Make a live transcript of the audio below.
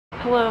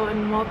Hello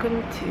and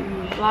welcome to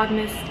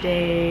Vlogmas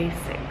Day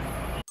 6.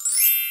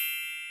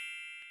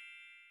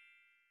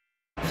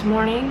 This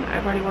morning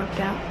I've already worked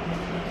out,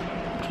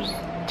 which was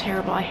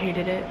terrible. I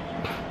hated it.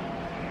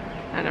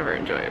 I never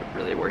enjoy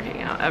really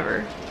working out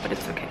ever, but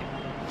it's okay.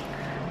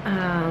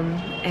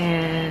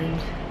 And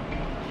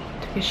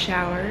took a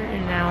shower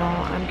and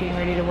now I'm getting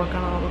ready to work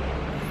on all the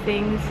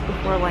things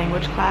before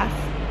language class.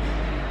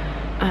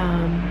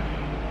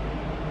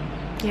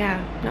 Yeah,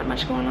 not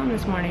much going on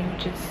this morning,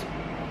 which is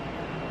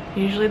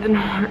usually the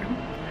norm,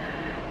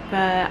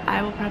 but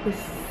I will probably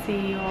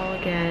see you all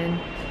again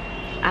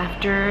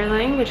after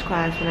language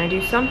class when I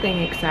do something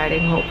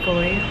exciting,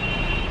 hopefully.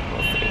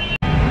 We'll see.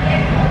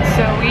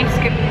 So we didn't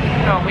skip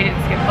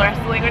the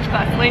rest of the language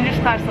class. Language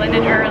class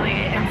ended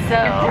early, and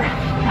so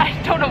I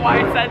don't know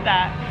why I said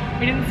that.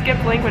 We didn't skip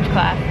language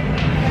class.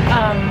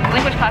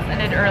 Language class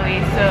ended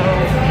early, so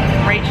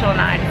Rachel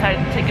and I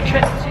decided to take a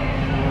trip to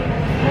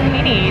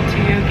Mini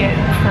to get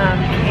some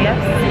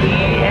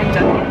KFC and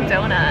Dunkin'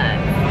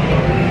 Donuts.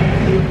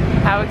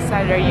 How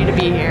excited are you to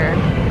be here?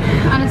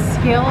 On a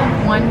scale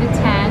of 1 to 10,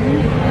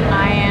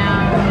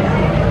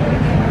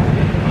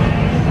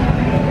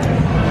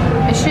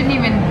 it shouldn't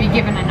even be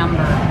given a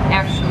number,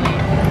 actually.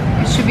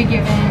 It should be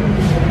given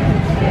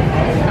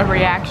a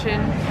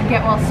reaction. A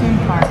get well soon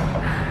part.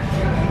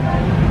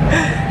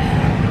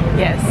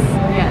 Yes.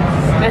 Yes.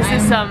 This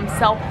is some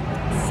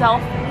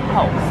self-help.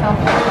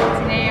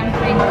 Today I'm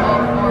thankful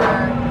for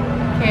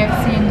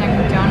KFC and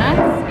Dunkin'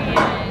 Donuts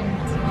and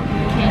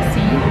KC.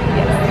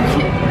 Yes.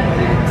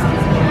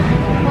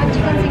 One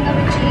chicken single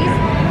with cheese,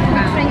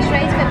 French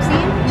fries, Pepsi,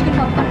 chicken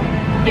popcorn.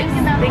 Yes,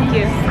 thank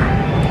you.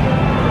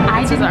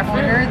 I didn't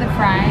order the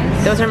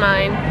fries. Those are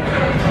mine.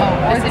 Oh,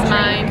 this is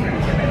mine.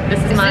 This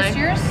is mine. Is this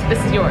yours?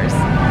 This is yours.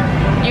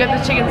 You got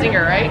the chicken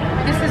zinger, right?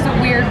 This is a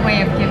weird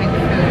way of giving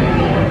food.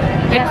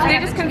 Yeah, they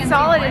just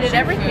consolidated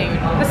everything.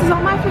 This is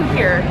all my food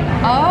here.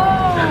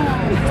 Oh!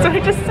 That's what I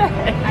just said.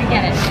 I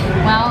get it.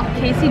 Well,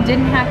 Casey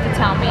didn't have to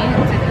tell me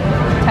to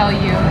tell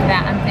you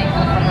that I'm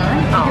thankful for her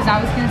because I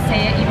was going to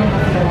say it even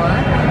before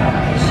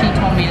she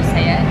told me to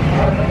say it.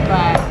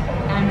 But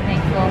I'm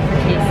thankful for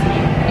Casey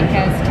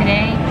because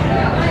today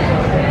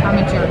I'm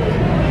a jerk.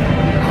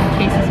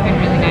 Casey's been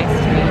really nice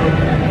to me.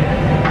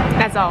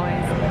 As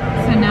always.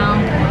 So now,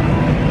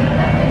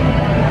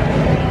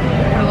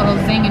 put a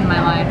little zing in my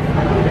life.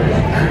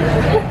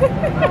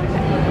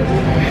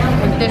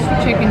 With this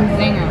chicken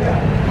zinger.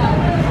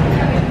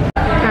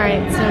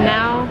 Alright, so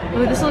now,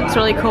 ooh, this looks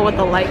really cool with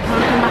the light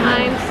coming from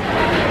behind.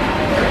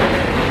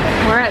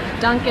 We're at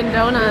Dunkin'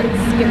 Donuts,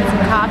 getting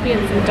some coffee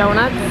and some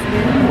donuts.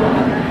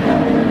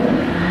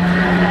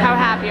 How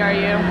happy are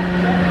you?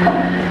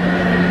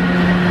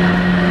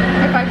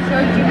 If I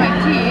showed you my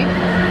teeth,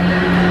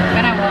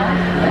 then I will.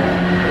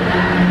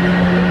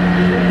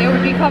 They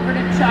would be covered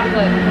in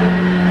chocolate.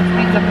 Which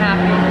means I'm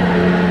happy.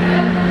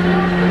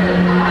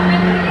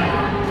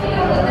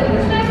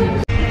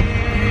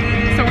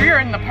 So we are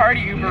in the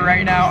party Uber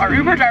right now. Our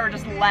Uber driver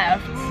just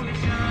left.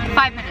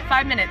 5 minutes.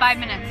 5 minutes. 5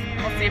 minutes.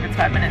 We'll see if it's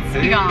 5 minutes.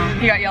 He gone.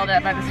 He got yelled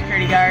at by the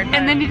security guard.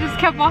 And then he just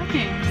kept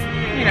walking.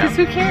 You know. Because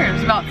who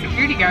cares about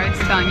security guards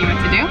telling you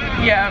what to do?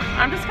 Yeah,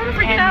 I'm just kind of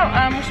freaking out.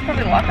 We should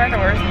probably lock our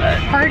doors, but...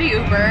 Party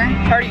Uber.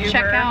 Party Uber.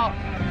 Check out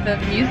the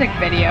music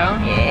video.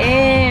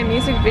 Yeah,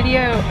 music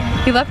video.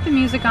 He left the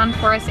music on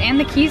for us and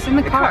the keys in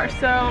the car.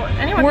 So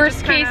anyway,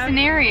 worst case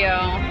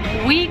scenario,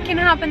 we can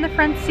hop in the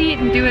front seat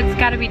and do what's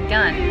got to be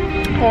done.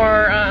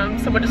 Or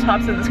someone just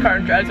hops in this car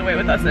and drives away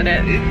with us in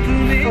it.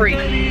 Free.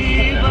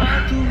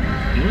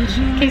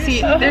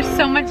 Casey, there's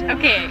so much.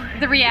 Okay,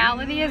 the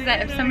reality is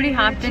that if somebody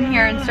hopped in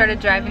here and started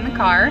driving the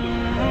car,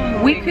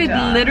 we could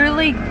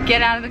literally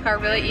get out of the car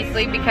really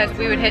easily because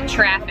we would hit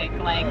traffic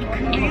like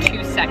in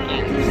 2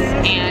 seconds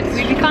and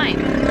we'd be fine.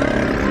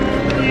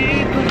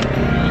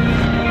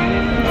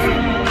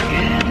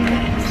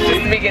 It's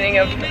just the beginning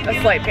of a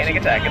slight panic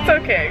attack. It's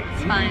okay.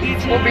 It's fine.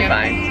 We'll be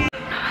fine.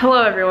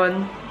 Hello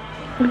everyone.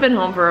 We've been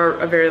home for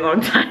a very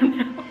long time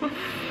now.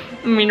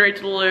 I mean,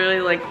 Rachel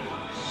literally like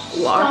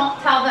Don't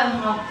tell them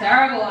how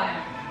terrible I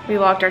am. We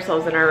locked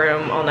ourselves in our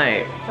room all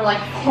night. For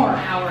like 4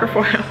 hours. For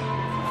 4 hours.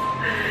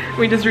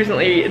 We just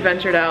recently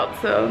adventured out,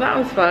 so that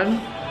was fun.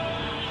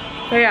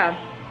 But yeah,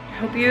 I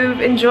hope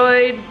you've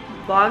enjoyed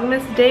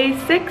Vlogmas Day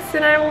 6,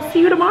 and I will see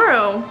you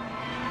tomorrow.